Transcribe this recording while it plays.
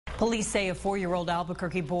Police say a 4-year-old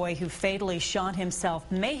Albuquerque boy who fatally shot himself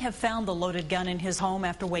may have found the loaded gun in his home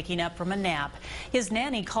after waking up from a nap. His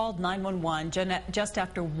nanny called 911 just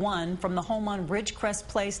after 1 from the home on Ridgecrest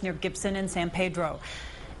Place near Gibson and San Pedro.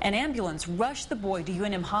 An ambulance rushed the boy to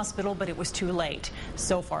UNM Hospital, but it was too late.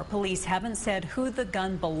 So far, police haven't said who the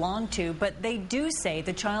gun belonged to, but they do say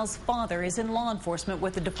the child's father is in law enforcement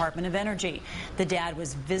with the Department of Energy. The dad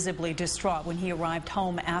was visibly distraught when he arrived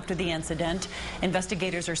home after the incident.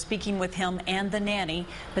 Investigators are speaking with him and the nanny,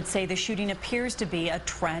 but say the shooting appears to be a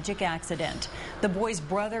tragic accident. The boy's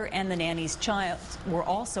brother and the nanny's child were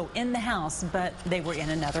also in the house, but they were in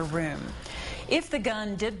another room. If the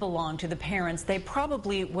gun did belong to the parents, they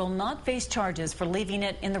probably will not face charges for leaving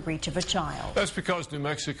it in the reach of a child. That's because New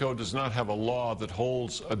Mexico does not have a law that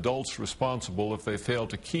holds adults responsible if they fail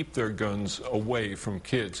to keep their guns away from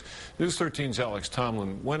kids. News 13's Alex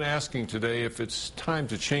Tomlin, when asking today if it's time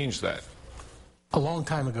to change that. A long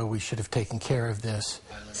time ago, we should have taken care of this.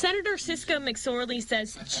 Senator Siska McSorley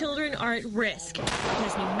says children are at risk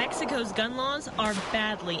because New Mexico's gun laws are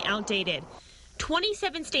badly outdated.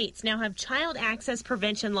 27 states now have child access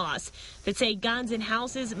prevention laws that say guns in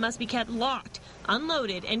houses must be kept locked,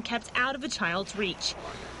 unloaded, and kept out of a child's reach.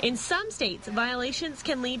 In some states, violations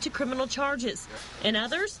can lead to criminal charges. In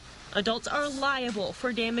others, adults are liable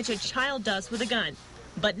for damage a child does with a gun,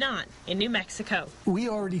 but not in New Mexico. We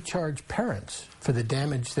already charge parents for the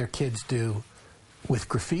damage their kids do with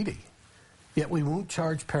graffiti, yet we won't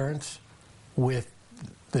charge parents with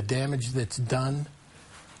the damage that's done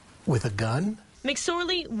with a gun.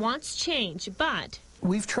 McSorley wants change, but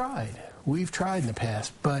We've tried in the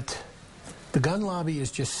past, but the gun lobby is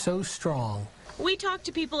just so strong. We talked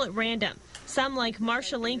to people at random. Some, like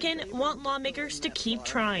Marsha Lincoln, want lawmakers to keep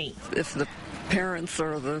trying. If the parents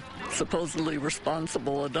or the supposedly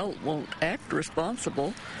responsible adult won't act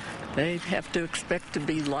responsible, they have to expect to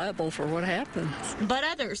be liable for what happens. But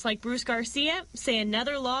others, like Bruce Garcia, say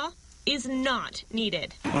another law is not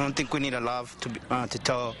needed. I don't think we need a law to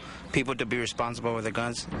tell people to be responsible with their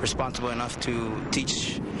guns, responsible enough to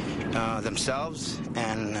teach themselves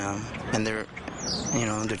and their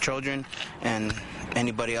children and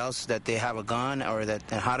anybody else that they have a gun or that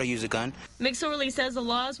how to use a gun. McSorley says the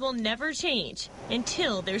laws will never change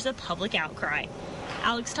until there's a public outcry.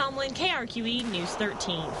 Alex Tomlin, KRQE News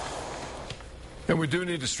 13. And we do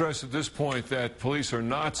need to stress at this point that police are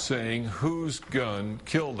not saying whose gun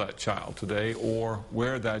killed that child today or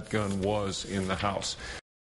where that gun was in the house.